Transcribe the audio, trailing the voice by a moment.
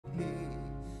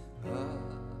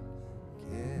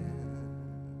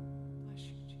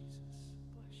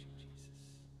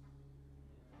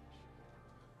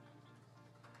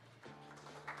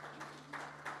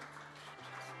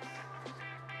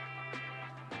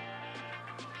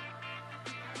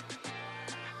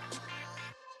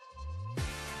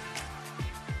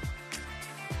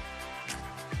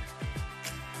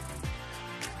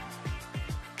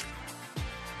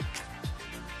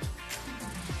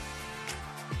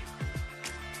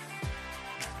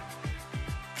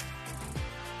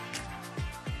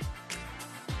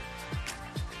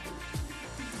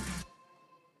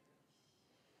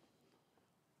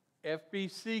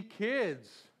FBC kids.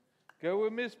 Go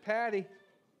with Miss Patty.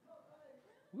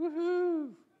 Woohoo!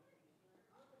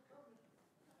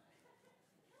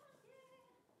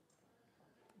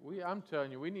 I'm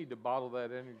telling you, we need to bottle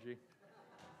that energy.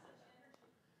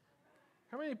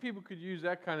 How many people could use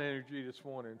that kind of energy this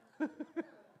morning?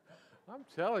 I'm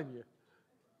telling you.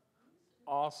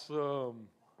 Awesome.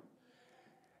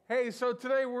 Hey, so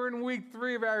today we're in week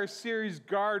 3 of our series,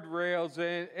 Guardrails,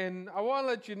 and I want to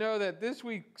let you know that this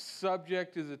week's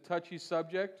subject is a touchy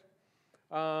subject.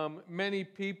 Many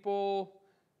people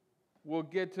will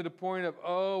get to the point of,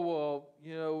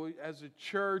 as a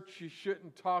church, you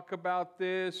shouldn't talk about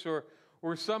this, or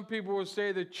some people will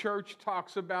say the church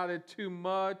talks about it too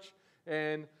much,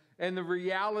 and the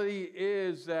reality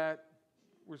is that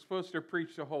we're supposed to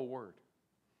preach the whole word.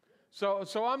 So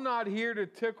I'm not here to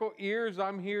tickle ears.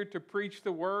 I'm here to preach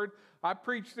the word. I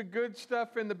preach the good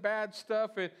stuff and the bad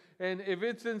stuff, and if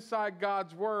it's inside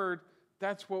God's word,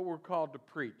 that's what we're called to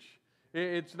preach.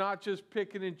 It's not just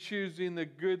picking and choosing the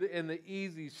good and the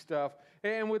easy stuff.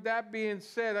 And with that being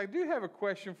said, I do have a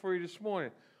question for you this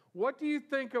morning. What do you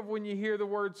think of when you hear the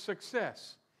word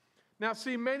success? Now,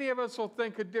 see, many of us will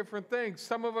think of different things.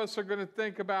 Some of us are going to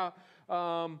think about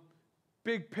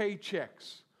big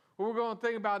paychecks. We're going to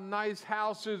think about nice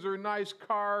houses or nice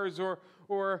cars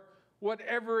or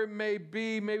whatever it may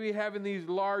be, maybe having these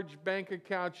large bank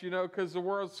accounts, because the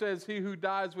world says he who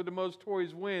dies with the most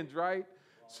toys wins, right?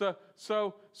 So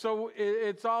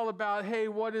it's all about, hey,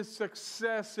 what is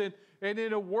success? And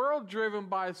in a world driven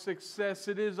by success,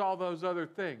 it is all those other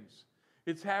things.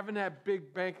 It's having that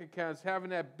big bank account, it's having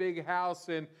that big house.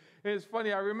 And it's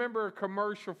funny, I remember a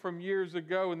commercial from years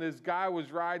ago, and this guy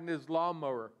was riding his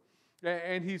lawnmower.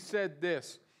 And he said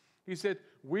this. He said,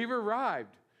 "We've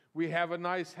arrived. We have a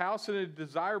nice house in a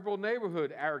desirable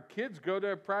neighborhood. Our kids go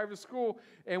to a private school,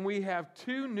 and we have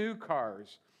 2 new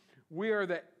cars. We are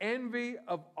the envy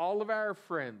of all of our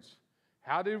friends.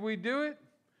 How did we do it?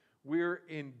 We're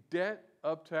in debt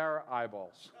up to our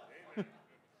eyeballs."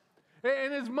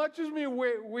 And as much as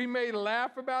we may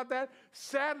laugh about that,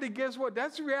 sadly, guess what?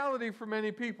 That's the reality for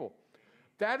many people.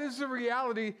 That is the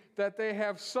reality, that they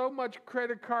have so much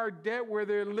credit card debt where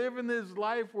they're living this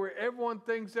life where everyone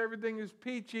thinks everything is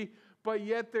peachy, but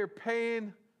yet they're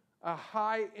paying a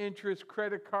high interest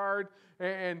credit card,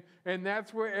 and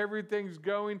that's where everything's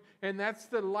going, and that's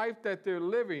the life that they're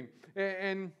living.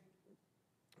 And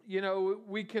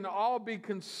we can all be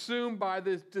consumed by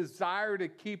this desire to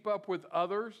keep up with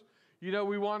others.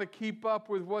 We want to keep up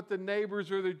with what the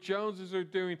neighbors or the Joneses are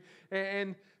doing,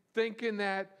 and thinking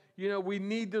that we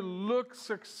need to look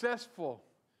successful.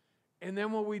 And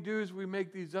then what we do is we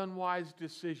make these unwise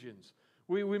decisions.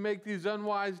 We make these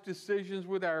unwise decisions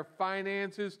with our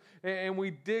finances, and we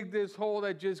dig this hole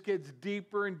that just gets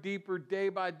deeper and deeper day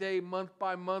by day, month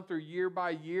by month, or year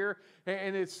by year.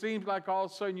 And it seems like all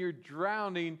of a sudden you're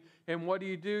drowning. And what do?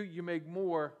 You make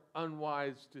more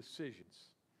unwise decisions.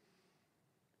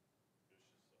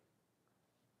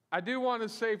 I do want to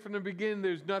say from the beginning,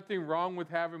 there's nothing wrong with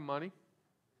having money.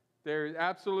 There's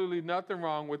absolutely nothing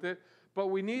wrong with it. But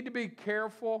we need to be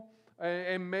careful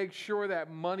and make sure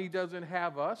that money doesn't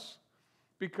have us,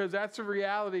 because that's a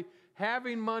reality.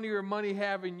 Having money or money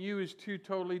having you is 2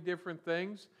 totally different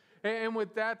things. And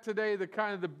with that today,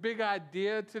 the big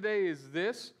idea today is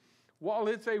this. While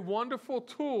it's a wonderful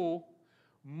tool,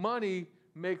 money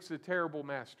makes a terrible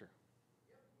master.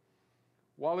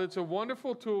 While it's a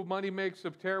wonderful tool, money makes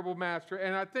a terrible master.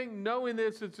 And I think knowing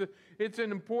this, it's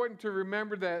important to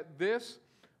remember that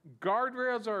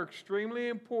guardrails are extremely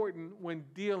important when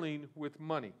dealing with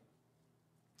money.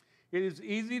 It is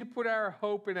easy to put our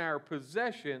hope in our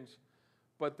possessions,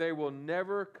 but they will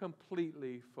never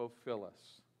completely fulfill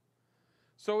us.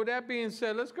 So with that being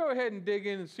said, let's go ahead and dig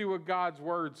in and see what God's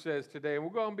word says today. And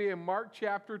we're going to be in Mark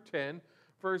chapter 10,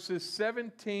 verses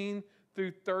 17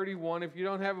 through 31. If you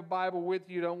don't have a Bible with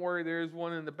you, don't worry. There is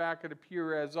one in the back of the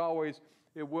pew. As always,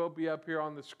 it will be up here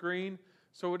on the screen.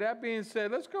 So with that being said,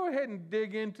 let's go ahead and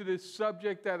dig into this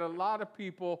subject that a lot of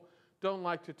people don't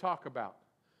like to talk about.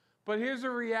 But here's the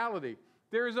reality.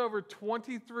 There's over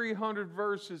 2,300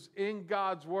 verses in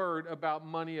God's word about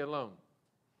money alone.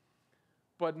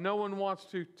 But no one wants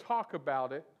to talk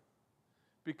about it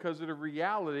because of the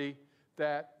reality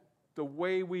that the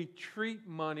way we treat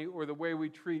money or the way we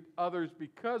treat others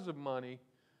because of money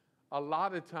a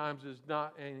lot of times is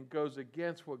not and goes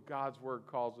against what God's word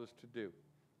calls us to do.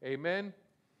 Amen?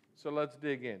 So let's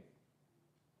dig in.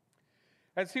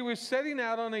 As he was setting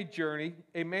out on a journey,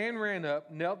 a man ran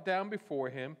up, knelt down before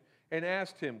him, and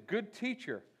asked him, "Good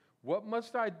teacher, what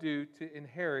must I do to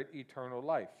inherit eternal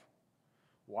life?"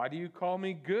 "Why do you call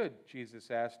me good?" Jesus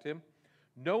asked him.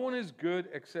 No one is good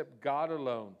except God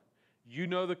alone. You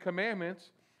know the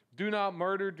commandments. Do not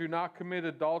murder, do not commit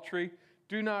adultery,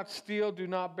 do not steal, do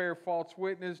not bear false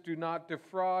witness, do not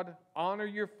defraud, honor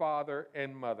your father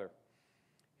and mother."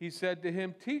 He said to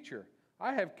him, "Teacher,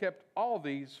 I have kept all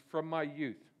these from my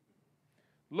youth."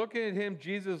 Looking at him,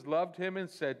 Jesus loved him and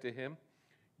said to him,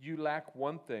 "You lack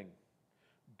one thing.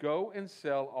 Go and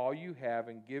sell all you have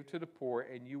and give to the poor,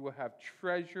 and you will have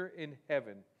treasure in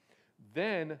heaven.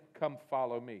 Then come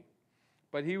follow me."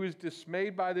 But he was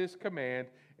dismayed by this command,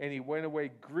 and he went away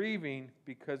grieving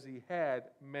because he had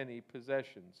many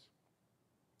possessions.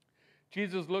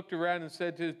 Jesus looked around and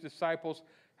said to his disciples,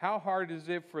 "How hard is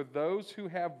it for those who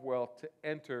have wealth to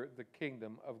enter the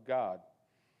kingdom of God?"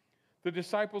 The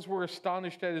disciples were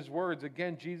astonished at his words.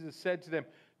 Again, Jesus said to them,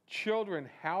 "Children,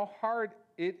 how hard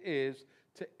it is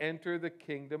to enter the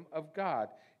kingdom of God.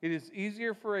 It is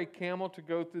easier for a camel to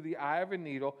go through the eye of a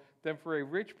needle than for a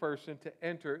rich person to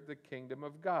enter the kingdom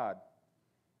of God."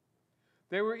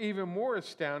 They were even more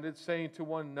astounded, saying to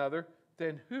one another,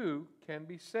 "Then who can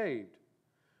be saved?"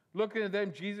 Looking at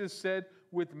them, Jesus said,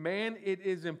 "With man it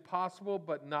is impossible,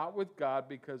 but not with God,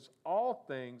 because all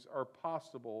things are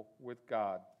possible with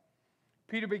God."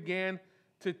 Peter began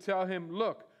to tell him,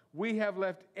 "Look, we have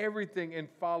left everything and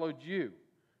followed you."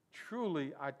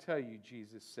 "Truly, I tell you,"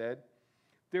 Jesus said,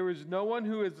 "there is no one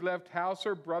who has left house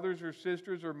or brothers or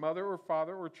sisters or mother or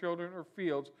father or children or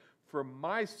fields for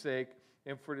my sake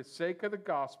and for the sake of the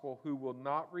gospel who will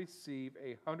not receive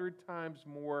 100 times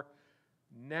more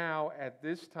now at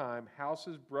this time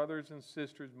houses, brothers and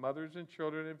sisters, mothers and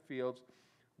children and fields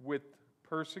with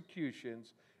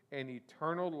persecutions and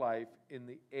eternal life in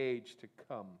the age to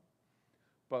come.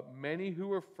 But many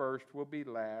who are first will be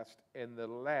last, and the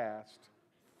last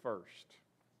first."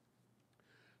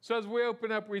 So as we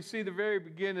open up, we see the very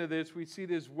beginning of this. We see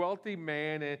this wealthy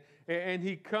man, and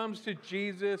he comes to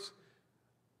Jesus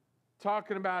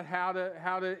talking about how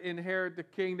to inherit the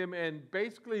kingdom, and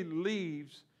basically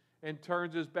leaves and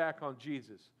turns his back on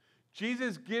Jesus.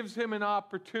 Jesus gives him an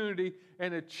opportunity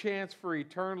and a chance for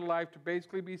eternal life to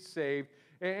basically be saved.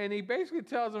 And he basically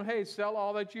tells him, "Hey, sell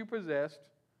all that you possessed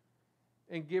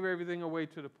and give everything away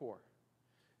to the poor."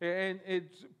 And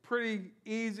it's pretty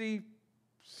easy,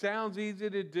 sounds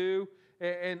easy to do.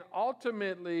 And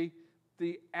ultimately,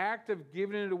 the act of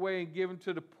giving it away and giving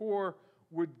to the poor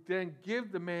would then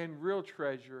give the man real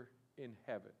treasure in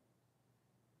heaven.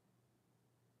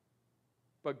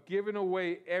 But giving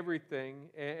away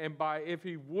everything, and if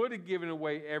he would have given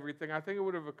away everything, I think it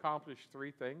would have accomplished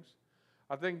three things.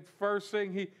 I think the first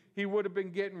thing, he would have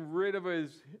been getting rid of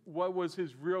what was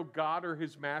his real God or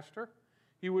his master.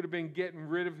 He would have been getting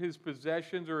rid of his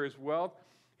possessions or his wealth.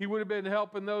 He would have been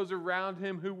helping those around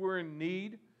him who were in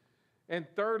need. And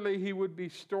thirdly, he would be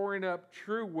storing up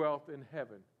true wealth in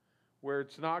heaven, where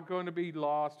it's not going to be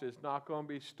lost, it's not going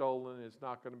to be stolen, it's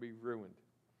not going to be ruined.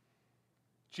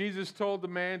 Jesus told the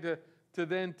man to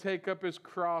then take up his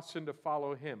cross and to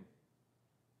follow him.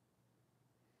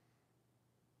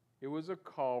 It was a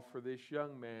call for this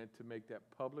young man to make that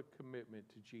public commitment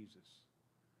to Jesus,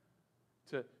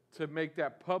 to make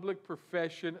that public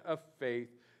profession of faith,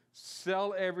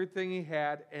 sell everything he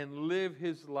had, and live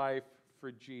his life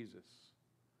for Jesus.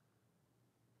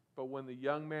 But when the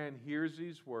young man hears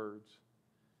these words,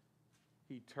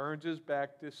 he turns his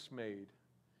back dismayed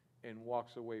and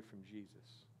walks away from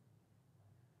Jesus.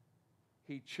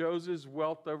 He chose his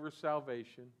wealth over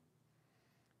salvation.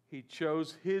 He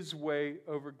chose his way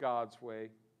over God's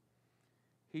way.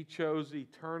 He chose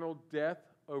eternal death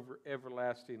over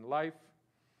everlasting life.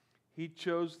 He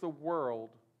chose the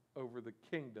world over the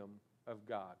kingdom of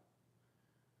God.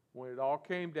 When it all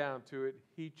came down to it,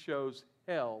 he chose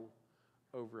hell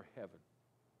over heaven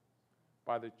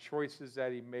by the choices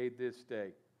that he made this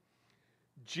day.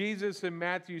 Jesus in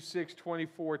Matthew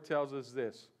 6:24 tells us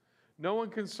this: "No one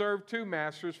can serve two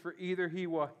masters, for either he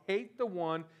will hate the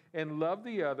one and love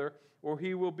the other, or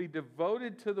he will be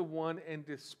devoted to the one and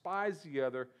despise the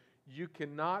other. You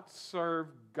cannot serve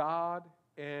God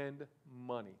and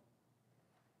money."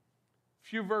 A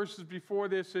few verses before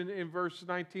this, in verse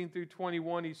 19 through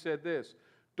 21, he said this: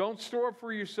 "Don't store up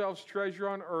for yourselves treasure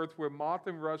on earth where moth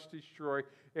and rust destroy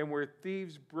and where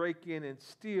thieves break in and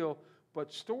steal,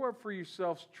 but store up for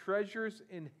yourselves treasures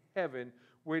in heaven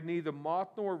where neither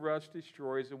moth nor rust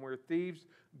destroys and where thieves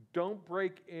don't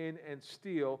break in and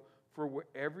steal. For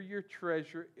wherever your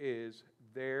treasure is,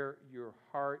 there your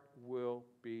heart will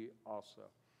be also."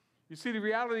 You see, the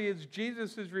reality is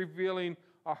Jesus is revealing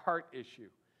a heart issue.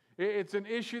 It's an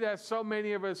issue that so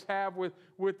many of us have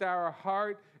with our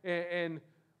heart, and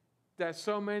that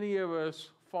so many of us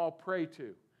fall prey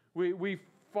to. We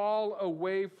fall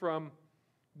away from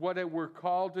we're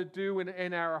called to do,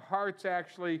 and our hearts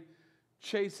actually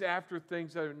chase after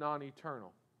things that are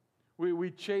non-eternal.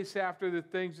 We chase after the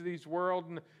things of this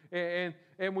world,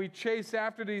 and we chase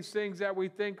after these things that we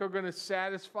think are going to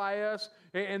satisfy us,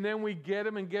 and then we get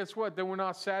them, and guess what? Then we're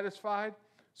not satisfied,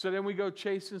 so then we go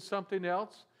chasing something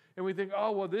else, and we think,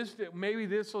 oh, well, maybe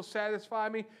this will satisfy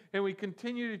me, and we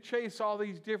continue to chase all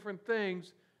these different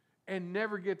things and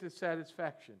never get to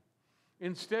satisfaction.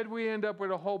 Instead, we end up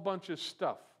with a whole bunch of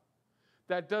stuff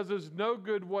that does us no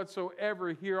good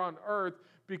whatsoever here on earth,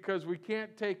 because we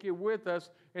can't take it with us,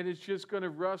 and it's just going to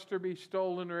rust or be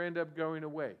stolen or end up going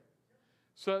away.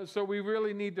 So we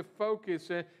really need to focus.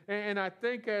 And I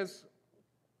think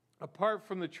apart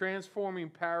from the transforming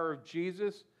power of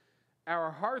Jesus, our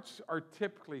hearts are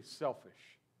typically selfish.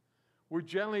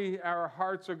 Our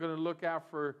hearts are going to look out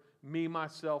for me,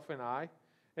 myself, and I.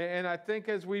 And I think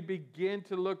as we begin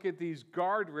to look at these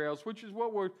guardrails, which is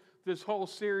what this whole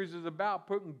series is about,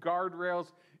 putting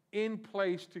guardrails in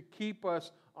place to keep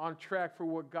us on track for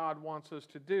what God wants us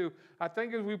to do. I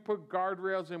think as we put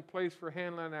guardrails in place for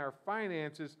handling our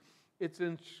finances, it's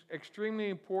extremely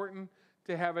important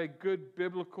to have a good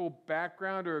biblical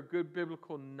background or a good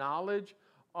biblical knowledge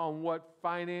on what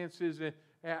finances and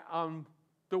on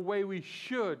the way we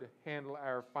should handle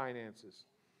our finances.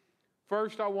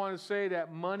 First, I want to say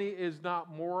that money is not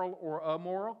moral or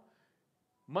immoral.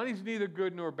 Money's neither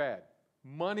good nor bad.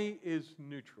 Money is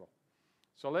neutral.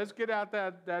 So let's get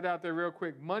that out there real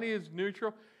quick. Money is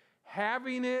neutral.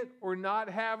 Having it or not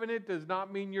having it does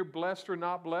not mean you're blessed or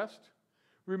not blessed.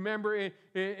 Remember,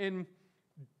 in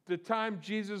the time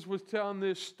Jesus was telling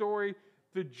this story,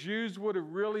 the Jews would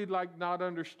have really not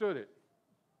understood it.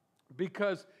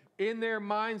 Because in their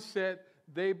mindset,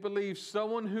 they believed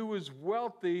someone who was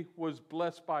wealthy was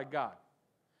blessed by God.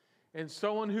 And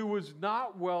someone who was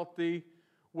not wealthy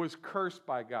was cursed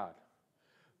by God.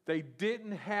 They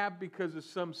didn't have because of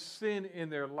some sin in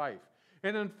their life.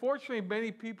 And unfortunately,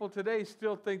 many people today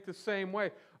still think the same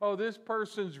way. Oh, this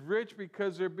person's rich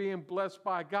because they're being blessed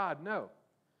by God. No.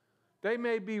 They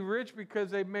may be rich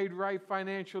because they made right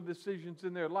financial decisions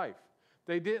in their life.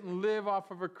 They didn't live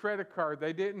off of a credit card.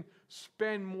 They didn't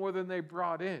spend more than they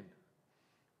brought in.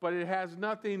 But it has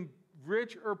nothing,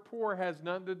 rich or poor, has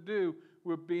nothing to do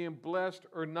with being blessed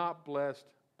or not blessed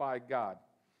by God.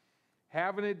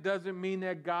 Having it doesn't mean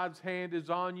that God's hand is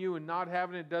on you, and not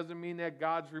having it doesn't mean that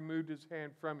God's removed his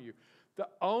hand from you. The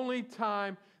only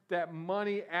time that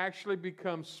money actually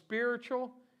becomes spiritual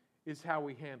is how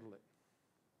we handle it.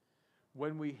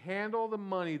 When we handle the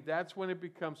money, that's when it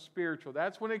becomes spiritual.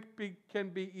 That's when it can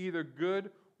be either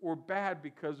good or bad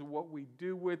because of what we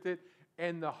do with it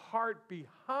and the heart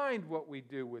behind what we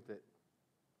do with it.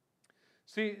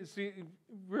 See,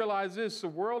 realize this, the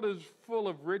world is full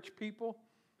of rich people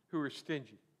who are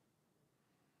stingy.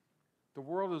 The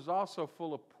world is also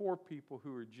full of poor people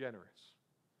who are generous.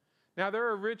 Now, there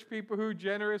are rich people who are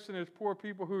generous and there's poor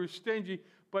people who are stingy,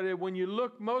 but when you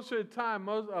look most of the time,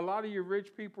 a lot of your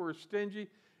rich people are stingy,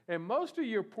 and most of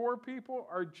your poor people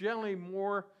are generally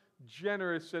more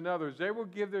generous than others. They will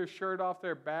give their shirt off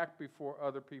their back before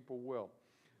other people will.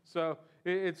 So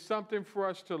it's something for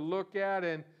us to look at,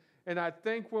 and I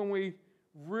think when we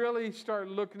really start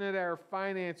looking at our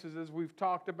finances, as we've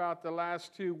talked about the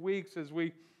last 2 weeks, as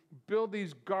we build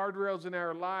these guardrails in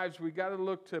our lives, we got to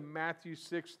look to Matthew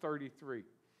 6:33,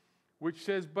 which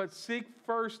says, "But seek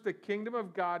first the kingdom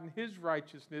of God and his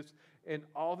righteousness, and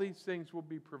all these things will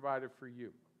be provided for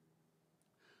you."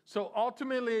 So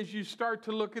ultimately, as you start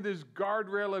to look at this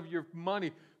guardrail of your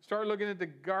money, start looking at the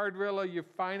guardrail of your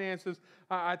finances,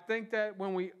 I think that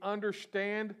when we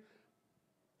understand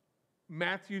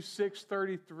Matthew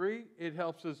 6:33, it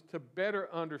helps us to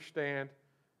better understand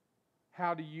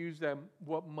how to use them,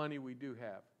 what money we do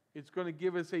have. It's going to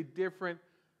give us a different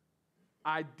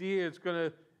idea. It's going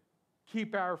to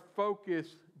keep our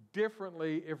focus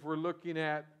differently if we're looking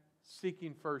at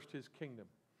seeking first his kingdom,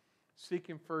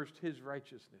 seeking first his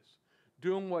righteousness,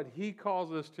 doing what he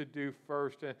calls us to do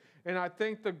first. And I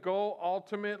think the goal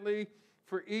ultimately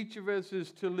for each of us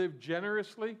is to live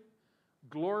generously,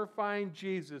 glorifying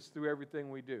Jesus through everything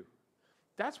we do.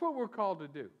 That's what we're called to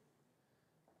do.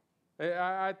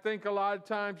 I think a lot of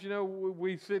times,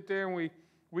 we sit there and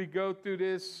we go through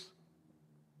this.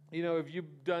 If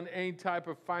you've done any type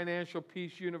of Financial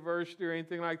Peace University or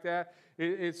anything like that,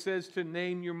 it says to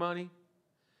name your money.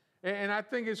 And I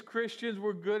think as Christians,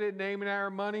 we're good at naming our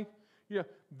money.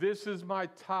 This is my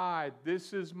tithe.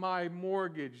 This is my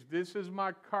mortgage. This is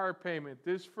my car payment.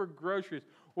 This for groceries.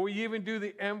 Or you even do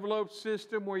the envelope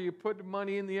system where you put the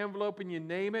money in the envelope and you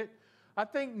name it. I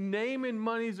think naming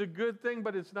money is a good thing,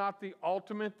 but it's not the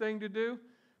ultimate thing to do,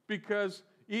 because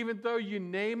Even though you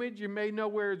name it, you may know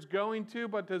where it's going to,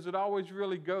 but does it always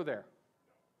really go there?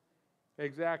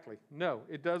 Exactly. No,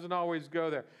 it doesn't always go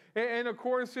there. And of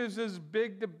course, there's this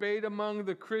big debate among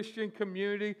the Christian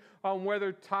community on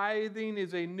whether tithing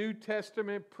is a New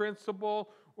Testament principle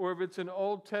or if it's an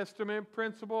Old Testament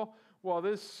principle. Well,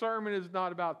 this sermon is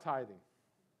not about tithing.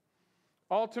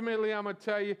 Ultimately, I'm going to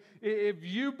tell you, if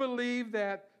you believe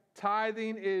that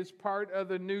tithing is part of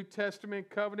the New Testament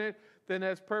covenant, then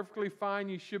that's perfectly fine.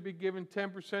 You should be giving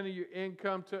 10% of your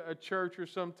income to a church or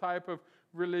some type of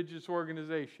religious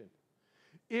organization.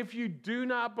 If you do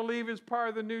not believe it's part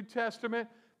of the New Testament,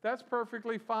 that's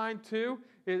perfectly fine too.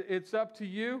 It's up to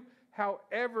you.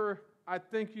 However, I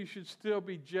think you should still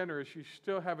be generous. You should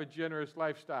still have a generous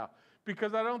lifestyle.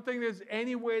 Because I don't think there's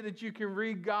any way that you can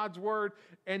read God's word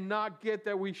and not get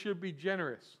that we should be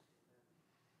generous.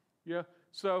 Yeah.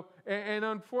 So, and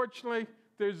unfortunately,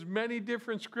 there's many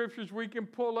different scriptures we can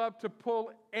pull up to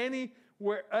pull any,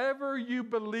 wherever you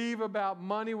believe about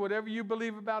money, whatever you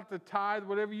believe about the tithe,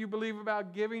 whatever you believe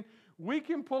about giving, we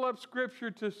can pull up scripture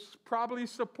to probably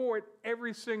support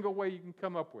every single way you can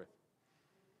come up with.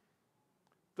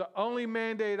 The only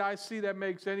mandate I see that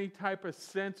makes any type of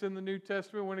sense in the New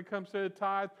Testament when it comes to the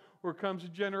tithe or comes to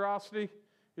generosity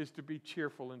is to be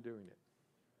cheerful in doing it.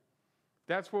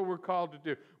 That's what we're called to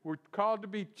do. We're called to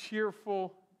be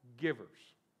cheerful givers.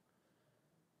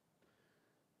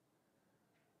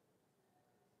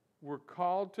 We're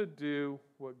called to do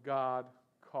what God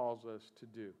calls us to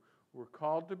do. We're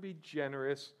called to be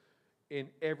generous in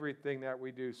everything that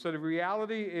we do. So the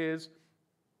reality is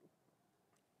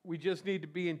we just need to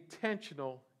be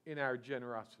intentional in our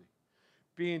generosity.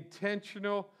 Be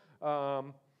intentional,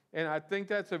 and I think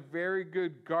that's a very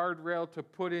good guardrail to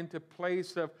put into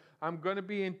place of I'm going to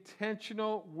be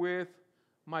intentional with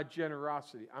my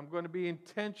generosity. I'm going to be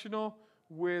intentional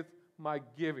with my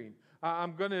giving.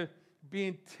 I'm going to be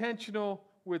intentional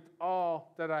with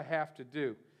all that I have to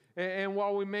do. And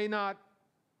while we may not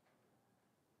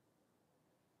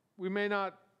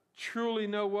truly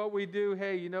know what we do,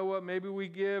 hey, you know what? Maybe we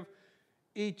give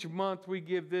each month we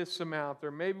give this amount,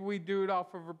 or maybe we do it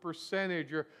off of a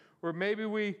percentage, or maybe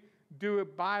we do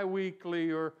it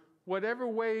bi-weekly, or whatever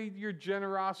way your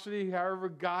generosity, however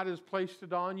God has placed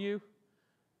it on you,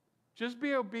 just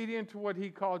be obedient to what He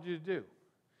called you to do.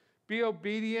 Be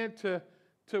obedient to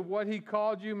what He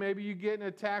called you. Maybe you're getting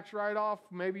a tax write-off.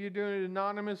 Maybe you're doing it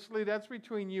anonymously. That's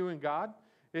between you and God.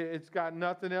 It's got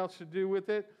nothing else to do with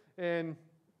it. And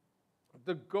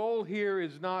the goal here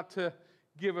is not to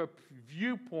give a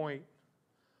viewpoint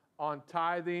on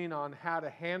tithing, on how to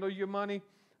handle your money.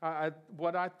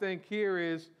 What I think here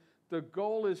is the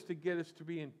goal is to get us to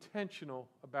be intentional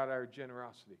about our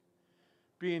generosity.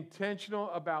 Be intentional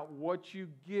about what you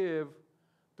give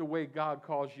the way God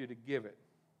calls you to give it.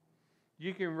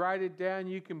 You can write it down,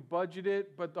 you can budget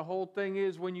it, but the whole thing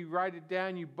is when you write it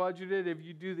down, you budget it. If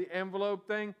you do the envelope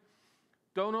thing,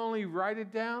 don't only write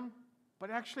it down, but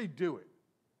actually do it.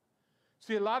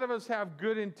 See, a lot of us have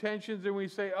good intentions and we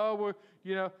say, oh,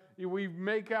 we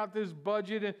make out this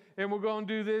budget and we're going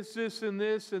to do this, this, and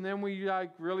this, and then we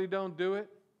really don't do it,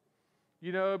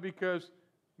 because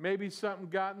maybe something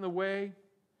got in the way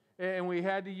and we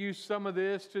had to use some of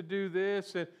this to do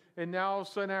this, and now all of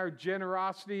a sudden our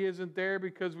generosity isn't there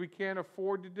because we can't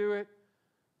afford to do it.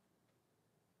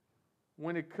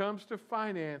 When it comes to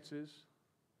finances,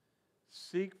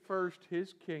 seek first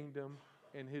His kingdom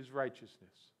and His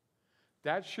righteousness.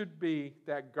 That should be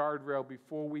that guardrail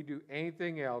before we do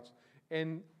anything else.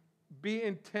 And be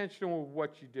intentional with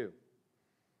what you do.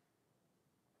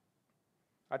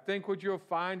 I think what you'll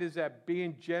find is that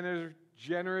being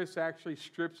generous actually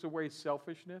strips away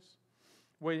selfishness.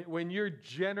 When you're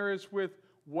generous with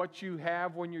what you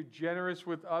have, when you're generous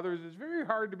with others, it's very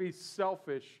hard to be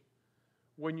selfish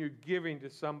when you're giving to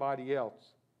somebody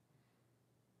else.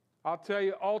 I'll tell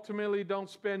you, ultimately, don't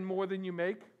spend more than you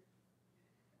make.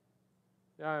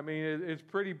 I mean, it's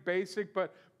pretty basic,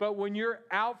 but when your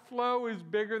outflow is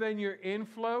bigger than your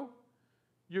inflow,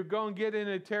 you're going to get in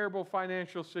a terrible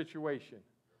financial situation.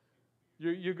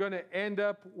 You're going to end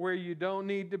up where you don't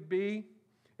need to be.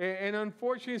 And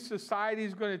unfortunately, society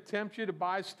is going to tempt you to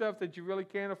buy stuff that you really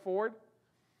can't afford.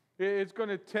 It's going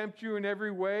to tempt you in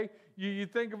every way. You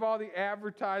think of all the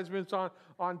advertisements on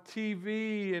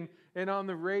TV and on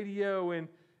the radio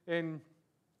and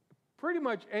pretty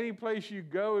much any place you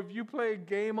go. If you play a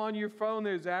game on your phone,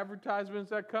 there's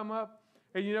advertisements that come up.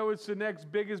 And it's the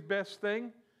next biggest, best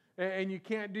thing. And you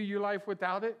can't do your life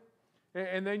without it.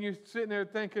 And then you're sitting there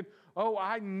thinking, oh,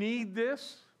 I need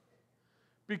this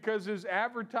because this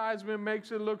advertisement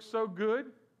makes it look so good.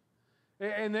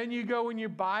 And then you go and you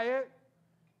buy it.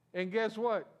 And guess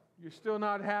what? You're still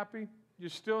not happy. You're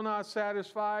still not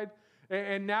satisfied.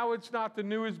 And now it's not the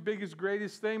newest, biggest,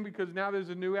 greatest thing because now there's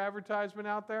a new advertisement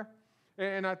out there.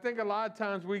 And I think a lot of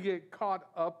times we get caught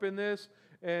up in this.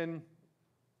 And,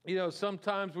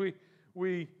 sometimes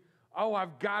we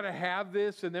I've got to have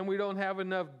this. And then we don't have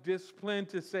enough discipline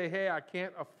to say, hey, I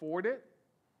can't afford it.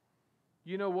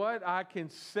 You know what? I can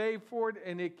save for it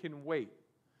and it can wait.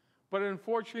 But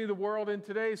unfortunately, the world in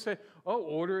today say,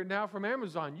 order it now from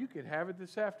Amazon. You can have it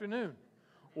this afternoon.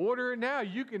 Order it now.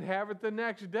 You can have it the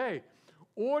next day.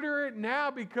 Order it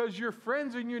now because your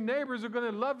friends and your neighbors are going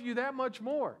to love you that much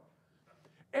more.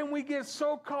 And we get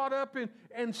so caught up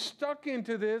and stuck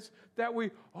into this that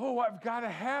I've got to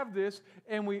have this.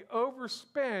 And we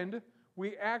overspend.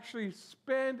 We actually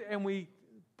spend and we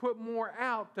put more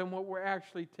out than what we're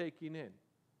actually taking in.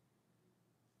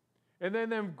 And then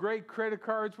them great credit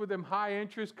cards with them high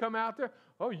interest come out there.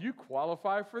 Oh, you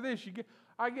qualify for this.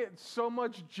 I get so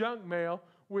much junk mail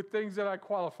with things that I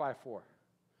qualify for.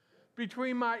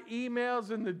 Between my emails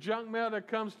and the junk mail that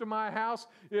comes to my house,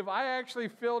 if I actually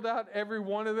filled out every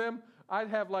one of them, I'd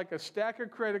have like a stack of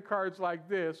credit cards like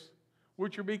this,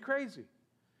 which would be crazy.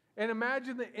 And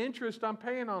imagine the interest I'm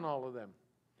paying on all of them.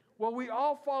 Well, we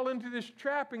all fall into this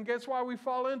trap, and guess why we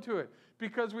fall into it?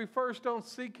 Because we first don't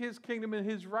seek His kingdom and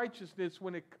His righteousness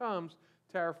when it comes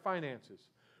to our finances.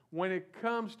 When it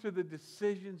comes to the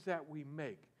decisions that we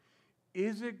make.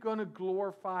 Is it going to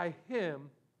glorify Him,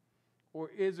 or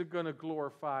is it going to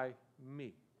glorify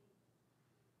me?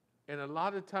 And a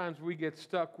lot of times we get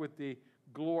stuck with the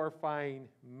glorifying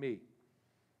me.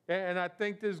 And I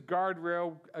think this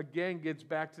guardrail, again, gets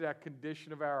back to that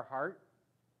condition of our heart.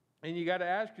 And you got to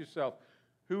ask yourself,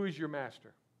 who is your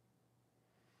master?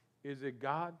 Is it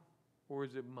God or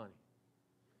is it money?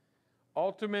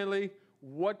 Ultimately,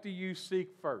 what do you seek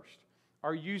first?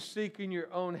 Are you seeking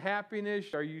your own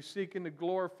happiness? Are you seeking to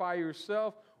glorify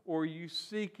yourself? Or are you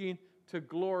seeking to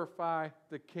glorify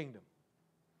the kingdom?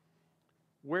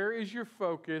 Where is your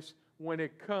focus when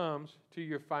it comes to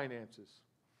your finances?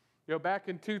 Back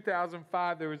in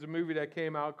 2005, there was a movie that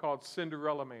came out called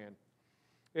Cinderella Man.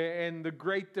 And the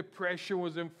Great Depression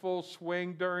was in full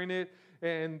swing during it.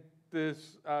 And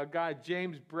this guy,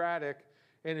 James Braddock,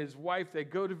 and his wife, they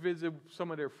go to visit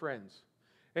some of their friends.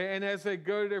 And as they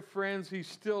go to their friends, he's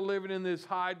still living in this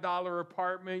high-dollar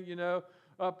apartment,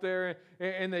 up there.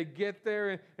 And they get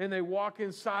there, and they walk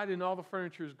inside, and all the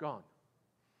furniture is gone.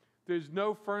 There's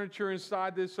no furniture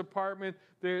inside this apartment.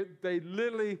 They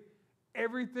literally,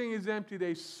 everything is empty.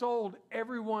 They sold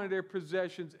every one of their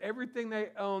possessions. Everything they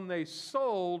own, they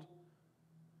sold,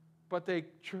 but they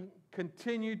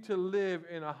continued to live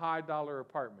in a high-dollar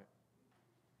apartment.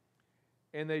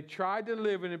 And they tried to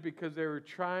live in it because they were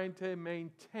trying to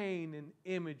maintain an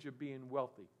image of being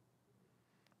wealthy.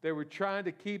 They were trying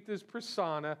to keep this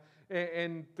persona,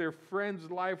 and their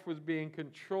friend's life was being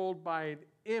controlled by an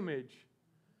image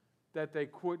that they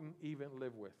couldn't even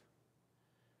live with.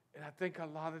 And I think a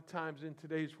lot of times in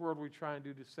today's world, we try and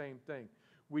do the same thing.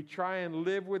 We try and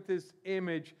live with this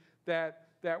image that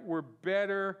we're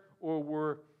better, or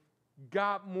we're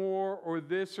got more, or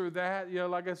this or that.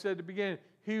 Like I said at the beginning,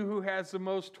 he who has the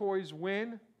most toys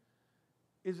win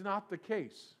is not the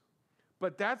case.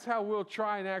 But that's how we'll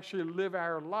try and actually live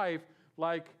our life,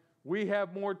 like we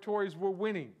have more toys, we're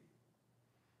winning.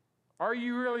 Are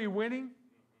you really winning?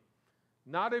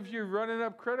 Not if you're running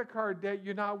up credit card debt,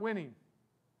 you're not winning.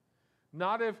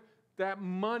 Not if that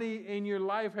money in your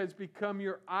life has become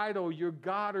your idol, your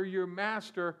God, or your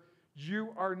master,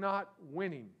 you are not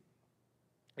winning.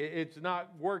 It's not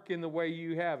working the way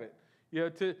you have it.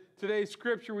 Today's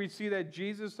scripture, we see that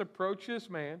Jesus approached this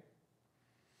man,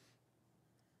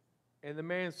 and the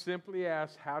man simply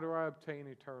asked, how do I obtain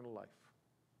eternal life?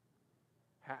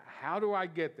 How do I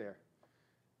get there?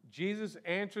 Jesus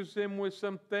answers him with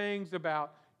some things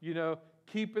about,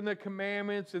 keeping the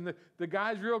commandments. And the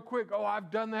guy's real quick, I've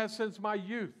done that since my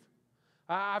youth.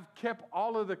 I've kept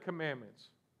all of the commandments.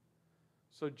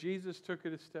 So Jesus took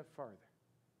it a step farther.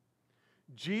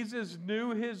 Jesus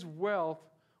knew his wealth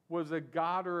was a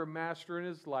God or a master in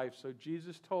his life. So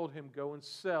Jesus told him, go and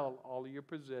sell all of your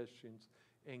possessions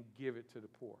and give it to the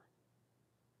poor.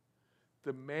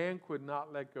 The man could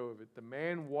not let go of it. The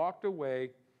man walked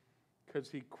away because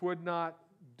he could not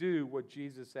do what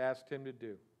Jesus asked him to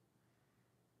do.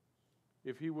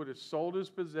 If he would have sold his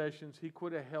possessions, he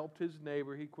could have helped his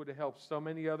neighbor. He could have helped so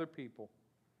many other people.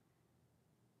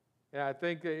 And I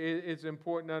think it's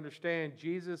important to understand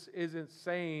Jesus isn't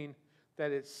saying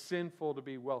that it's sinful to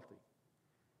be wealthy,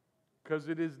 because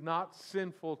it is not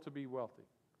sinful to be wealthy.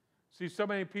 See, so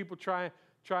many people try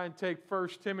try and take 1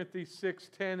 Timothy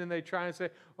 6:10 and they try and say,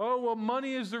 oh, well,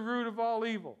 money is the root of all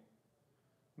evil.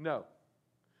 No.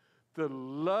 The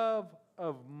love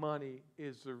of money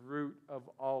is the root of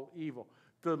all evil.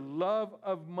 The love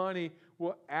of money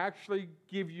will actually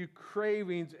give you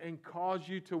cravings and cause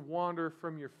you to wander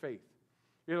from your faith.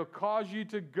 It'll cause you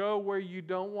to go where you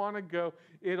don't want to go.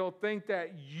 It'll think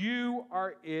that you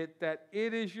are it, that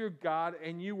it is your God,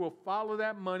 and you will follow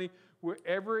that money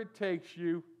wherever it takes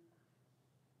you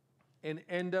and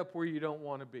end up where you don't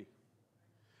want to be.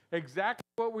 Exactly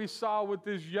what we saw with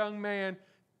this young man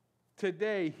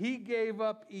today. He gave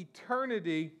up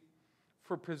eternity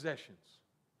for possessions.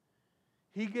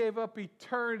 He gave up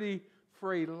eternity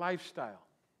for a lifestyle.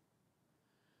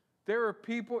 There are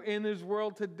people in this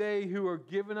world today who are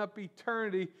giving up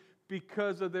eternity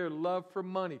because of their love for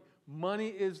money. Money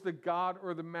is the God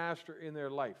or the master in their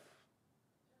life.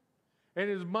 And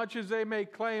as much as they may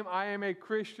claim, I am a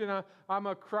Christian, I'm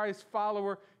a Christ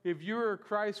follower, if you're a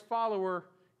Christ follower,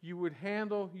 you would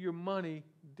handle your money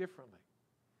differently.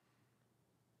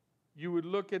 You would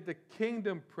look at the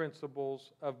kingdom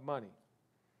principles of money.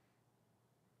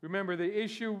 Remember, the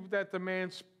issue that the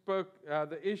man spoke,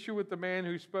 the issue with the man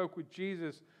who spoke with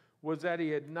Jesus was that he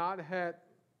had not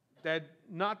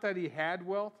that he had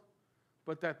wealth,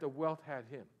 but that the wealth had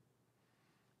him.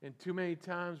 And too many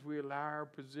times we allow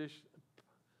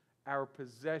our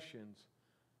possessions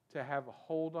to have a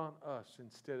hold on us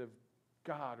instead of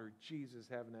God or Jesus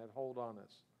having that hold on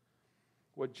us.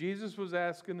 What Jesus was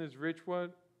asking this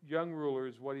young ruler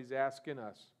is what he's asking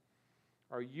us.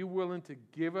 Are you willing to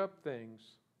give up the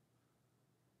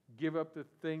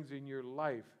things in your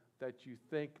life that you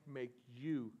think make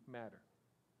you matter?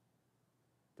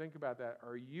 Think about that.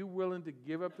 Are you willing to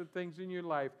give up the things in your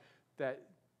life that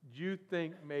you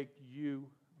think make you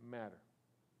matter?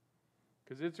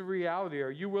 Because it's a reality.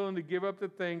 Are you willing to give up the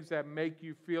things that make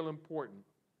you feel important?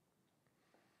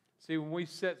 See, when we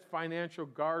set financial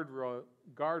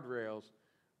guardrails,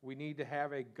 we need to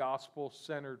have a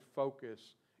gospel-centered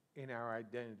focus in our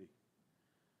identity.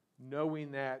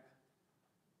 Knowing that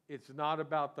it's not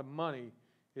about the money,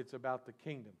 it's about the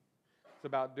kingdom. It's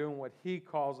about doing what He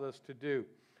calls us to do.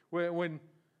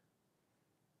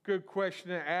 Good question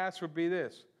to ask would be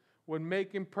this. When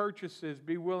making purchases,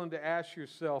 be willing to ask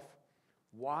yourself,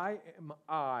 why am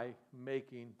I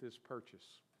making this purchase?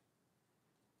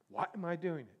 Why am I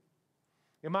doing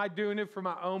it? Am I doing it for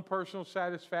my own personal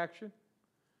satisfaction?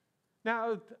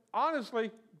 Now,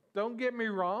 honestly, don't get me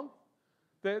wrong.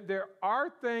 There are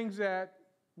things that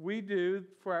we do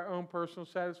for our own personal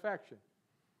satisfaction.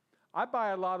 I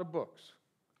buy a lot of books.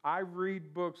 I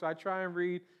read books. I try and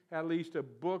read at least a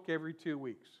book every 2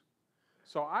 weeks.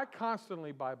 So I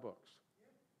constantly buy books.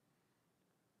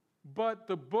 But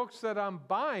the books that I'm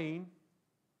buying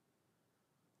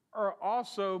are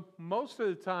also, most of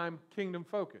the time, kingdom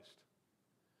focused.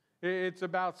 It's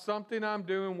about something I'm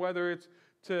doing, whether it's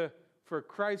for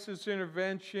crisis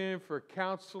intervention, for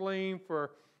counseling,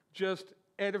 for just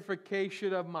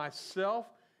edification of myself.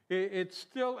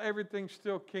 Everything's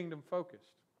still kingdom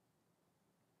focused.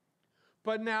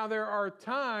 But now there are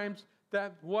times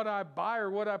that what I buy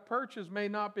or what I purchase may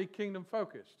not be kingdom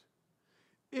focused.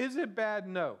 Is it bad?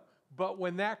 No. But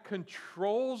when that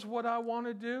controls what I want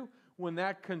to do, when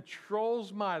that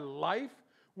controls my life,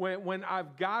 when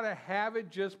I've got to have it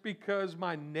just because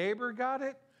my neighbor got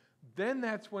it, then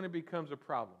that's when it becomes a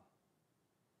problem.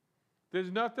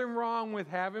 There's nothing wrong with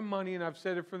having money, and I've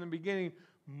said it from the beginning,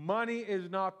 money is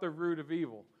not the root of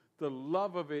evil. The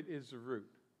love of it is the root.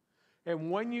 And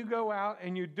when you go out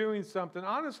and you're doing something,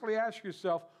 honestly ask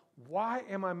yourself, why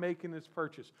am I making this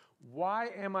purchase? Why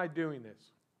am I doing this?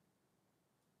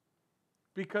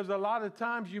 Because a lot of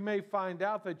times you may find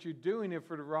out that you're doing it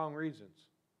for the wrong reasons.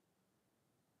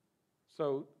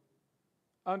 So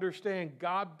understand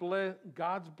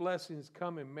God's blessings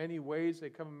come in many ways. They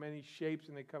come in many shapes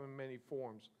and they come in many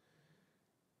forms.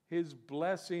 His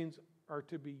blessings are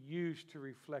to be used to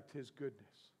reflect His goodness.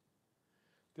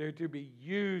 They're to be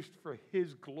used for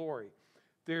His glory.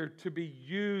 They're to be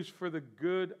used for the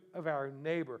good of our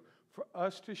neighbor, for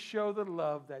us to show the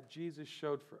love that Jesus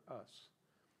showed for us.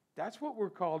 That's what we're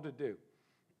called to do.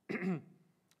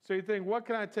 So you think, what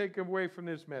can I take away from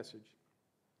this message?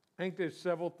 I think there's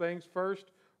several things.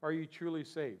 First, are you truly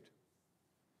saved?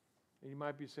 And you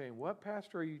might be saying, what,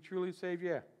 Pastor? Are you truly saved?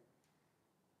 Yeah.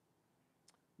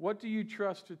 What do you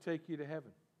trust to take you to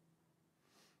heaven?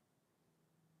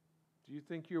 Do you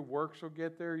think your works will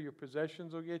get there? Your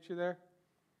possessions will get you there?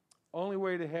 Only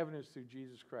way to heaven is through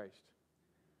Jesus Christ.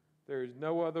 There is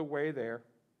no other way there.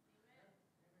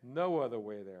 No other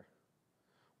way there.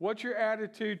 What's your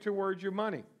attitude towards your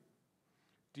money?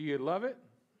 Do you love it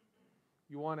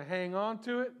You want to hang on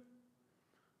to it?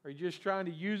 Or are you just trying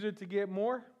to use it to get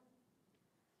more?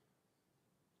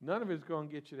 None of it's going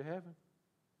to get you to heaven.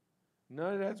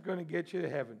 None of that's going to get you to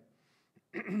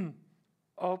heaven.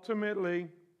 Ultimately,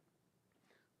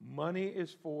 money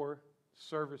is for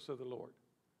service of the Lord.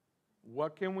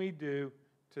 What can we do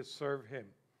to serve Him?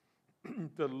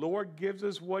 The Lord gives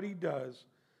us what He does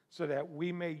so that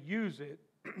we may use it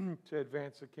to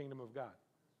advance the kingdom of God.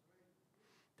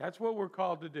 That's what we're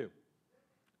called to do,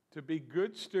 to be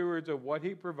good stewards of what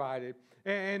He provided.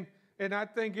 And I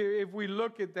think if we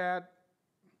look at that,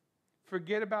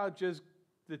 forget about just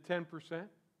the 10%.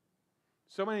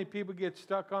 So many people get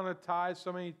stuck on a tithe.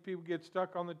 So many people get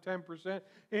stuck on the 10%. And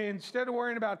instead of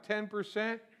worrying about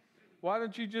 10%, why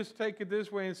don't you just take it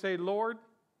this way and say, Lord,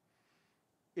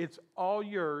 it's all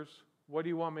yours. What do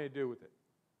you want me to do with it?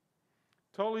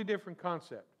 Totally different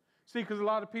concept. See, because a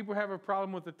lot of people have a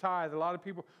problem with the tithe. A lot of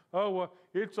people, oh, well,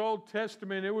 it's Old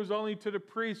Testament. It was only to the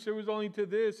priests. It was only to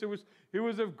this. It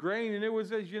was of grain. And it was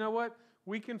this. You know what?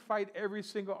 We can fight every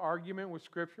single argument with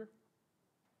Scripture.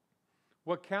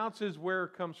 What counts is where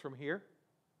it comes from here.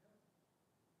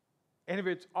 And if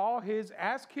it's all His,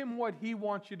 ask Him what He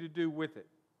wants you to do with it.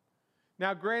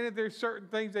 Now, granted, there's certain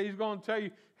things that He's going to tell you,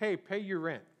 hey, pay your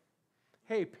rent.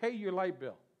 Hey, pay your light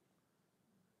bill.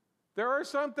 There are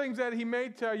some things that He may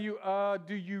tell you,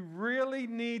 do you really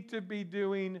need to be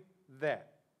doing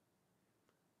that?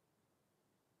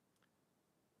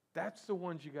 That's the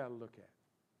ones you got to look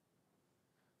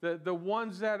at. The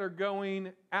ones that are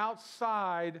going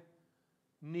outside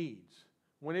needs.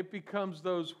 When it becomes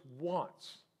those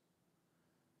wants.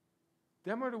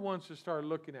 Them are the ones to start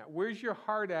looking at. Where's your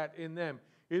heart at in them?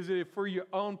 Is it for your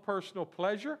own personal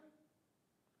pleasure?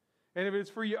 And if it's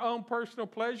for your own personal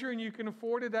pleasure and you can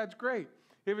afford it, that's great.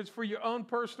 If it's for your own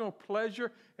personal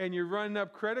pleasure and you're running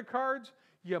up credit cards,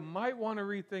 you might want to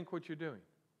rethink what you're doing.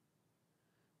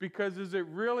 Because is it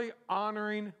really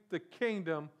honoring the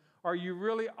kingdom? Are you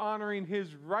really honoring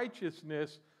His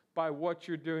righteousness by what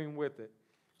you're doing with it?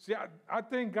 See, I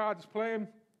think God's plan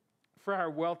for our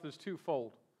wealth is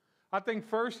twofold. I think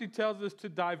first He tells us to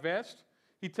divest.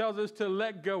 He tells us to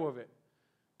let go of it.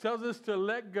 Tells us to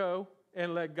let go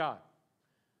and let God.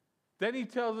 Then He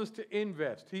tells us to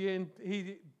invest.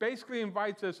 He basically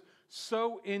invites us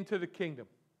sow into the kingdom.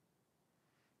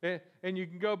 And you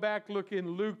can go back, look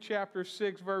in Luke chapter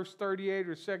 6, verse 38,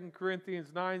 or 2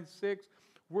 Corinthians 9, 6.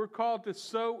 We're called to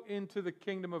sow into the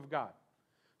kingdom of God.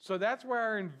 So that's where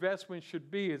our investment should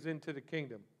be, is into the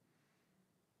kingdom.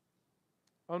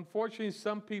 Unfortunately,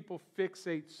 some people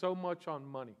fixate so much on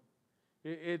money.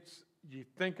 You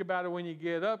think about it when you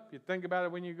get up, you think about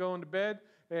it when you go into bed,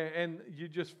 and you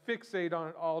just fixate on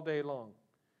it all day long.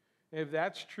 And if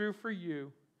that's true for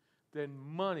you, then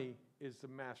money is the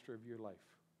master of your life.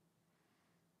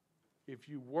 If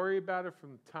you worry about it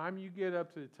from the time you get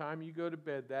up to the time you go to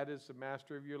bed, that is the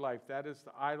master of your life. That is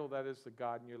the idol, that is the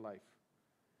God in your life.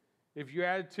 If your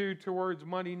attitude towards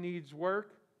money needs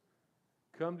work,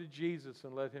 come to Jesus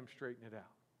and let Him straighten it out.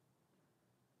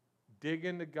 Dig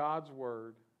into God's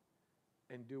Word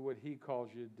and do what He calls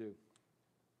you to do.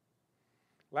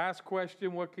 Last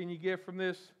question, what can you get from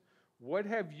this? What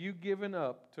have you given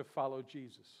up to follow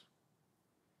Jesus?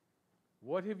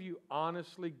 What have you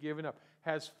honestly given up?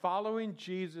 Has following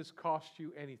Jesus cost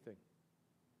you anything?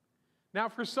 Now,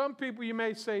 for some people, you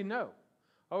may say no.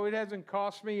 Oh, it hasn't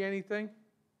cost me anything.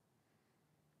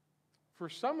 For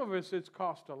some of us, it's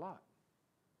cost a lot.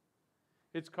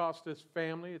 It's cost us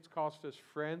family. It's cost us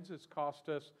friends. It's cost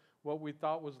us what we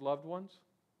thought was loved ones.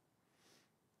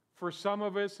 For some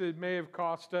of us, it may have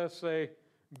cost us a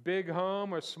big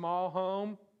home, a small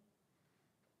home,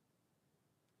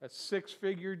 a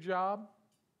six-figure job.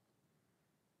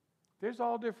 There's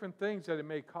all different things that it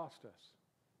may cost us.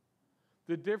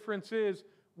 The difference is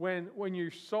when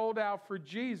you're sold out for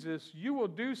Jesus, you will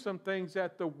do some things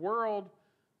that the world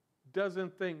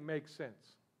doesn't think make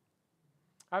sense.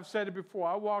 I've said it before.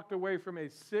 I walked away from a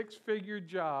six-figure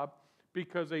job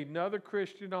because another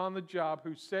Christian on the job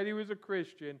who said he was a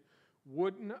Christian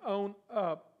wouldn't own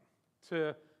up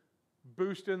to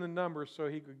boosting the numbers so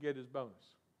he could get his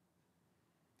bonus.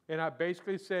 And I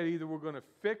basically said either we're going to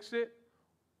fix it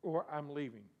or I'm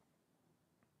leaving.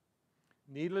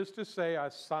 Needless to say, I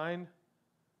signed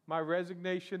my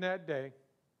resignation that day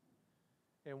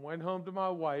and went home to my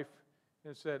wife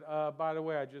and said, by the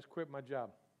way, I just quit my job.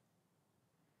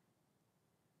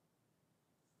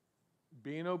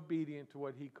 Being obedient to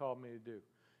what He called me to do.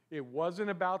 It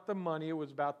wasn't about the money. It was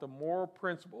about the moral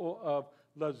principle of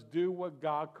let's do what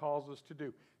God calls us to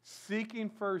do. Seeking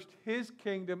first His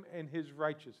kingdom and His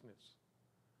righteousness.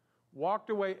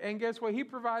 Walked away, and guess what? He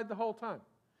provided the whole time.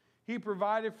 He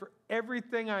provided for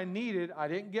everything I needed. I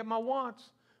didn't get my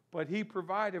wants, but He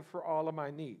provided for all of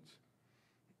my needs.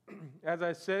 As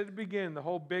I said at the beginning, the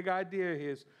whole big idea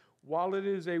is, while it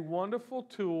is a wonderful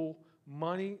tool,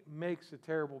 money makes a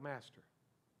terrible master.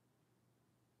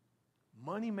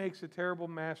 Money makes a terrible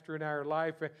master in our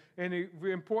life. And it's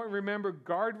important to remember,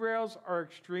 guardrails are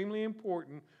extremely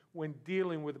important when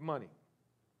dealing with money.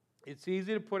 It's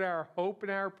easy to put our hope in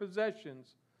our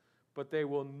possessions, but they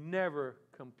will never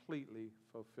completely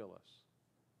fulfill us.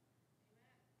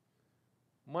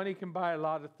 Money can buy a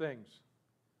lot of things,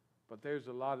 but there's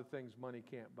a lot of things money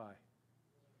can't buy.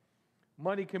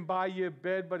 Money can buy you a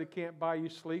bed, but it can't buy you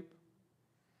sleep.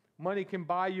 Money can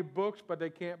buy you books, but they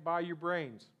can't buy your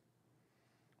brains.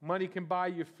 Money can buy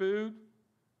you food,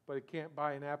 but it can't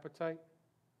buy an appetite.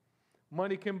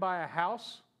 Money can buy a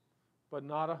house, but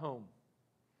not a home.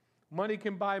 Money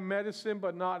can buy medicine,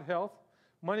 but not health.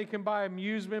 Money can buy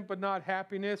amusement, but not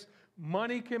happiness.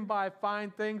 Money can buy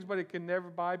fine things, but it can never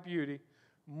buy beauty.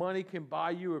 Money can buy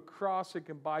you a cross, it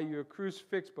can buy you a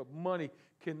crucifix, but money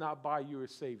cannot buy you a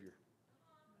Savior.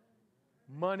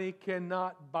 Money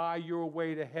cannot buy your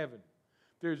way to heaven.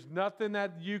 There's nothing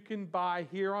that you can buy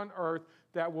here on earth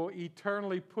that will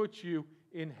eternally put you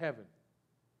in heaven.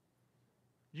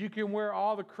 You can wear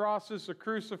all the crosses, the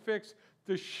crucifix,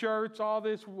 the shirts, all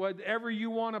this, whatever you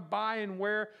want to buy and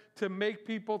wear to make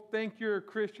people think you're a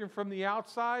Christian from the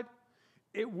outside.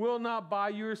 It will not buy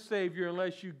you a Savior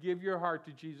unless you give your heart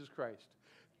to Jesus Christ.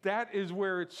 That is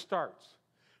where it starts.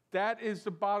 That is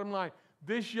the bottom line.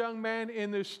 This young man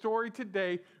in this story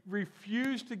today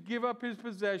refused to give up his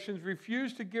possessions,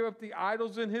 refused to give up the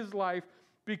idols in his life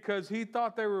because he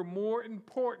thought they were more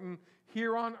important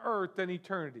here on earth than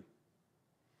eternity.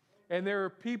 And there are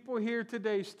people here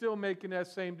today still making that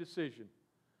same decision.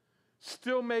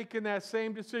 Still making that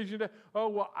same decision that, oh,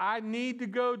 well, I need to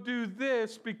go do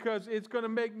this because it's going to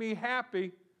make me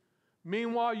happy.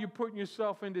 Meanwhile, you're putting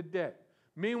yourself into debt.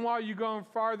 Meanwhile, you're going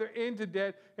farther into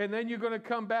debt, and then you're going to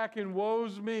come back and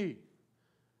woe's me.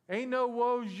 Ain't no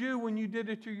woe's you when you did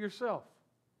it to yourself.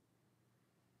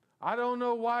 I don't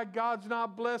know why God's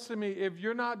not blessing me. If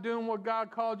you're not doing what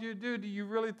God called you to do you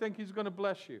really think He's going to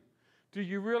bless you? Do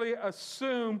you really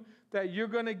assume that you're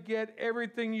going to get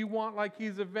everything you want like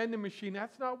He's a vending machine?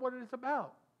 That's not what it's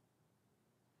about.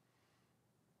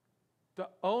 The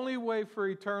only way for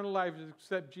eternal life is to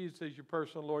accept Jesus as your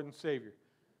personal Lord and Savior.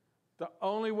 The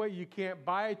only way, you can't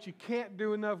buy it, you can't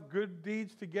do enough good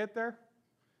deeds to get there.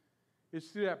 It's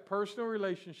through that personal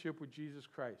relationship with Jesus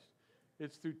Christ.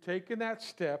 It's through taking that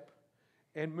step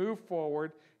and move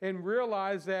forward and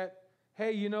realize that,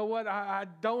 hey, you know what? I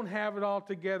don't have it all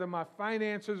together. My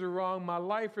finances are wrong. My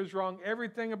life is wrong.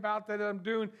 Everything about that I'm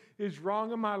doing is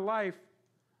wrong in my life.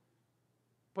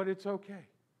 But it's okay.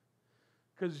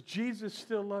 Because Jesus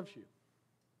still loves you.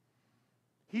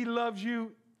 He loves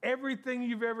you. Everything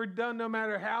you've ever done, no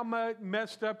matter how much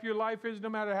messed up your life is, no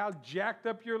matter how jacked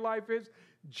up your life is,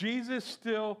 Jesus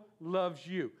still loves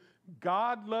you.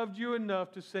 God loved you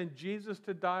enough to send Jesus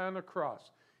to die on the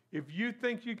cross. If you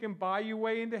think you can buy your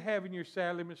way into heaven, you're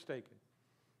sadly mistaken.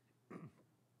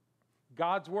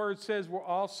 God's word says we're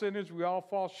all sinners. We all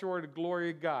fall short of the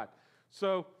glory of God.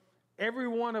 So every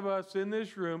one of us in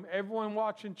this room, everyone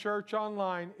watching church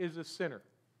online is a sinner.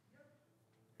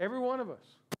 Every one of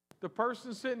us. The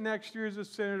person sitting next to you is a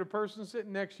sinner. The person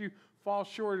sitting next to you falls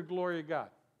short of the glory of God.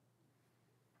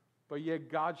 But yet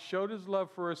God showed His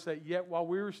love for us that yet while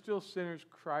we were still sinners,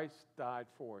 Christ died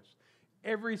for us.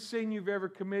 Every sin you've ever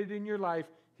committed in your life,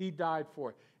 He died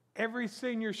for. Every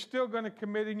sin you're still going to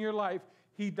commit in your life,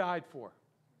 He died for.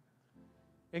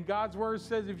 And God's word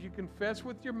says if you confess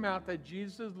with your mouth that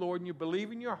Jesus is Lord and you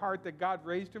believe in your heart that God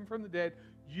raised Him from the dead,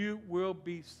 you will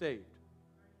be saved.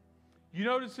 You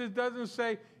notice it doesn't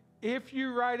say, if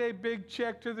you write a big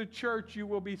check to the church, you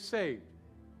will be saved.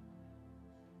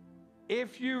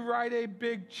 If you write a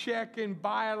big check and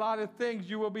buy a lot of things,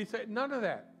 you will be saved. None of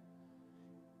that.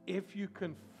 If you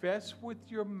confess with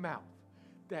your mouth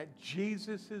that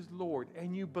Jesus is Lord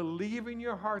and you believe in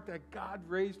your heart that God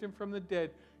raised Him from the dead,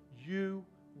 you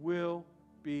will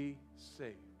be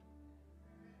saved.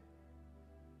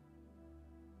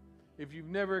 If you've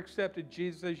never accepted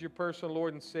Jesus as your personal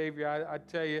Lord and Savior, I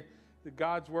tell you,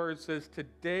 God's word says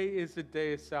today is the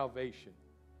day of salvation.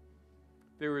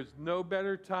 There is no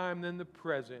better time than the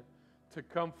present to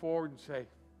come forward and say,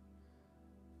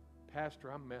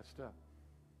 Pastor, I'm messed up.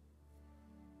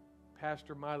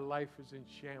 Pastor, my life is in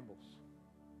shambles.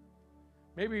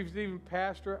 Maybe it's even,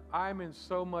 Pastor, I'm in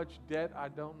so much debt, I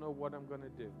don't know what I'm going to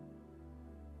do.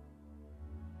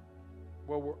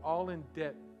 Well, we're all in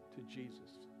debt to Jesus.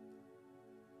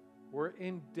 We're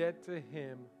in debt to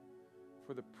Him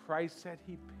for the price that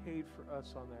he paid for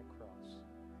us on that cross.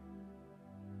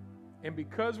 And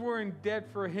because we're in debt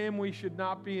for him, we should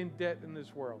not be in debt in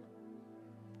this world.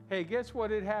 Hey, guess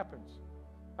what? It happens.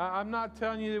 I'm not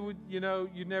telling you that,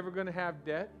 you're never going to have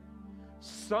debt.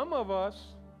 Some of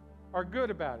us are good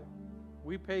about it.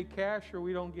 We pay cash or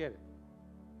we don't get it.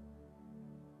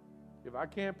 If I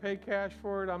can't pay cash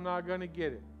for it, I'm not going to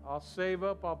get it. I'll save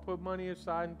up. I'll put money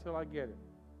aside until I get it.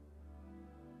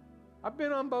 I've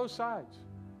been on both sides.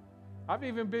 I've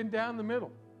even been down the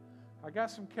middle. I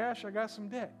got some cash. I got some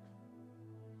debt.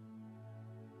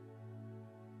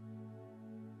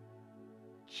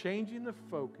 Changing the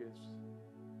focus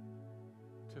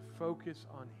to focus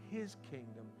on his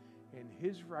kingdom and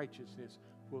his righteousness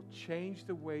will change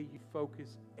the way you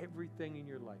focus everything in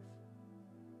your life.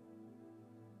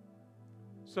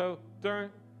 So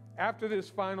after this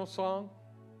final song,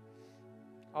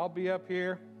 I'll be up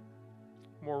here.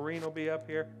 Maureen will be up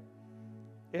here.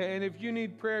 And if you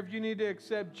need prayer, if you need to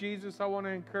accept Jesus, I want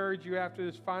to encourage you after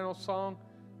this final song,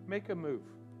 make a move.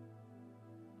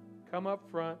 Come up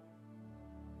front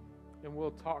and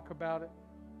we'll talk about it.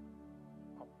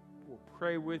 We'll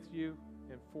pray with you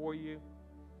and for you.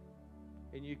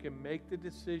 And you can make the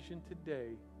decision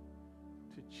today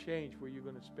to change where you're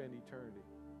going to spend eternity.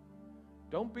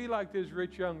 Don't be like this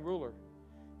rich young ruler.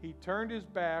 He turned his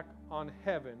back on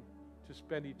heaven to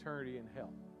spend eternity in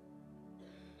hell.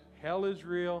 Hell is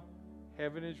real.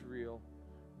 Heaven is real.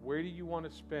 Where do you want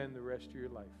to spend the rest of your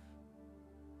life?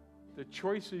 The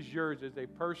choice is yours. It's a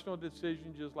personal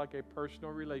decision, just like a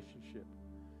personal relationship.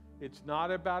 It's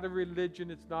not about a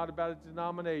religion. It's not about a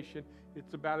denomination.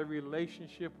 It's about a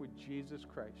relationship with Jesus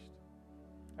Christ.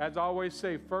 As I always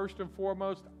say, first and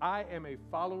foremost, I am a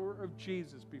follower of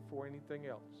Jesus before anything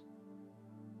else.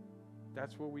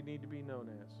 That's what we need to be known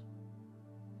as.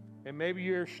 And maybe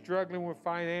you're struggling with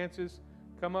finances.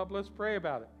 Come up, let's pray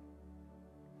about it.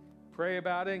 Pray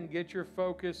about it and get your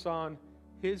focus on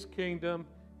his kingdom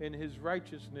and his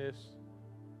righteousness.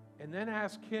 And then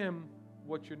ask him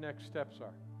what your next steps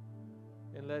are.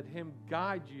 And let him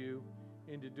guide you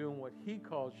into doing what he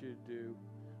calls you to do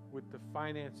with the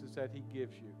finances that he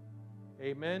gives you.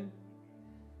 Amen?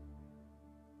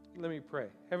 Let me pray.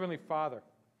 Heavenly Father,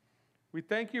 we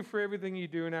thank you for everything you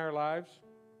do in our lives.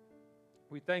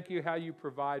 We thank you how you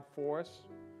provide for us.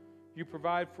 You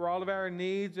provide for all of our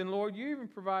needs, and Lord, you even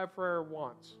provide for our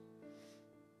wants.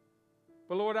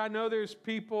 But Lord, I know there's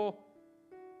people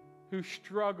who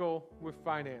struggle with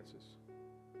finances.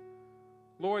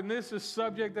 Lord, and this is a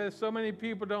subject that so many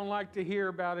people don't like to hear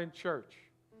about in church.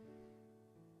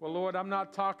 Well, Lord, I'm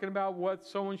not talking about what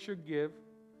someone should give.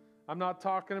 I'm not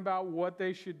talking about what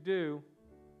they should do.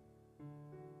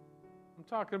 I'm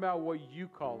talking about what you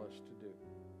call us to do.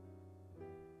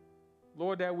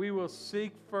 Lord, that we will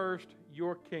seek first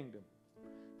your kingdom.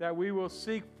 That we will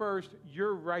seek first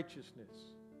your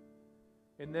righteousness.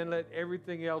 And then let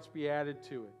everything else be added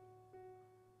to it.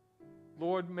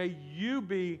 Lord, may you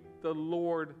be the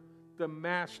Lord, the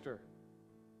master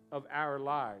of our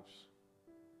lives.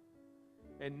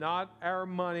 And not our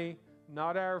money,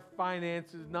 not our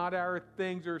finances, not our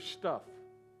things or stuff.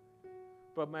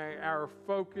 But may our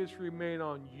focus remain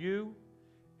on you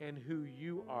and who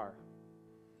you are.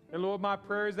 And Lord, my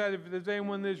prayer is that if there's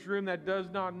anyone in this room that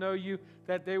does not know you,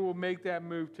 that they will make that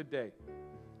move today.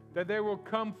 That they will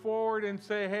come forward and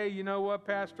say, hey, you know what,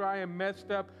 Pastor, I am messed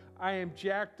up. I am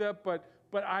jacked up, but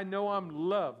I know I'm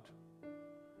loved.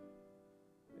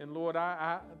 And Lord,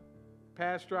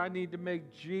 Pastor, I need to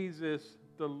make Jesus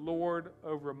the Lord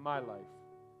over my life.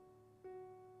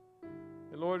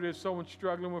 And Lord, there's someone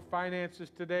struggling with finances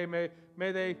today. May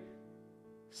they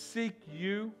seek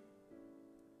you.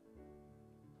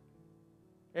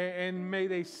 And may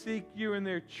they seek you in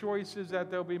their choices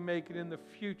that they'll be making in the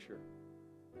future.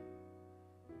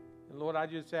 And Lord, I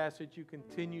just ask that you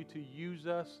continue to use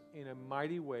us in a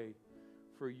mighty way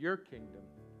for your kingdom.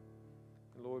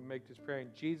 And Lord, make this prayer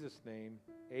in Jesus' name.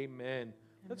 Amen.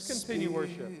 Let's continue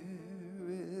worship.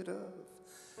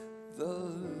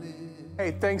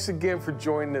 Hey, thanks again for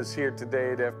joining us here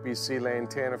today at FBC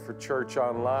Lantana for Church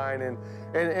Online.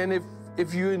 And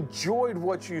if you enjoyed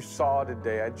what you saw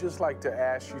today, I'd just like to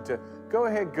ask you to go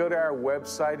to our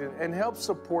website and help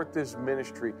support this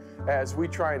ministry as we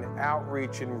try and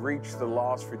outreach and reach the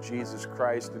lost for Jesus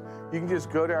Christ. And you can just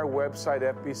go to our website,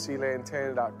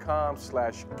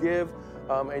 fbclantana.com/give,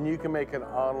 and you can make an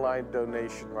online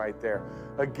donation right there.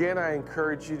 Again, I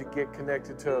encourage you to get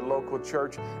connected to a local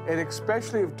church, and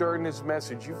especially if during this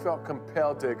message you felt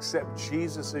compelled to accept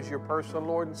Jesus as your personal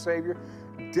Lord and Savior,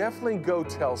 definitely go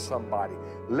tell somebody.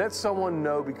 Let someone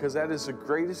know, because that is the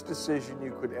greatest decision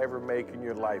you could ever make in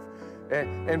your life.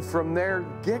 And from there,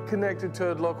 get connected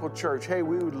to a local church. Hey,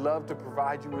 we would love to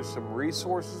provide you with some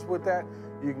resources with that.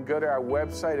 You can go to our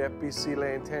website,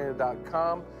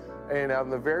 FBCLantana.com, and on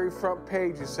the very front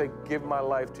page, you say, Give My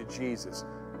Life to Jesus.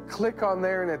 Click on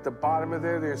there, and at the bottom of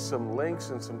there, there's some links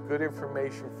and some good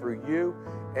information for you.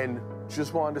 And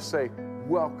just wanted to say,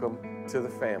 welcome to the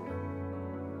family.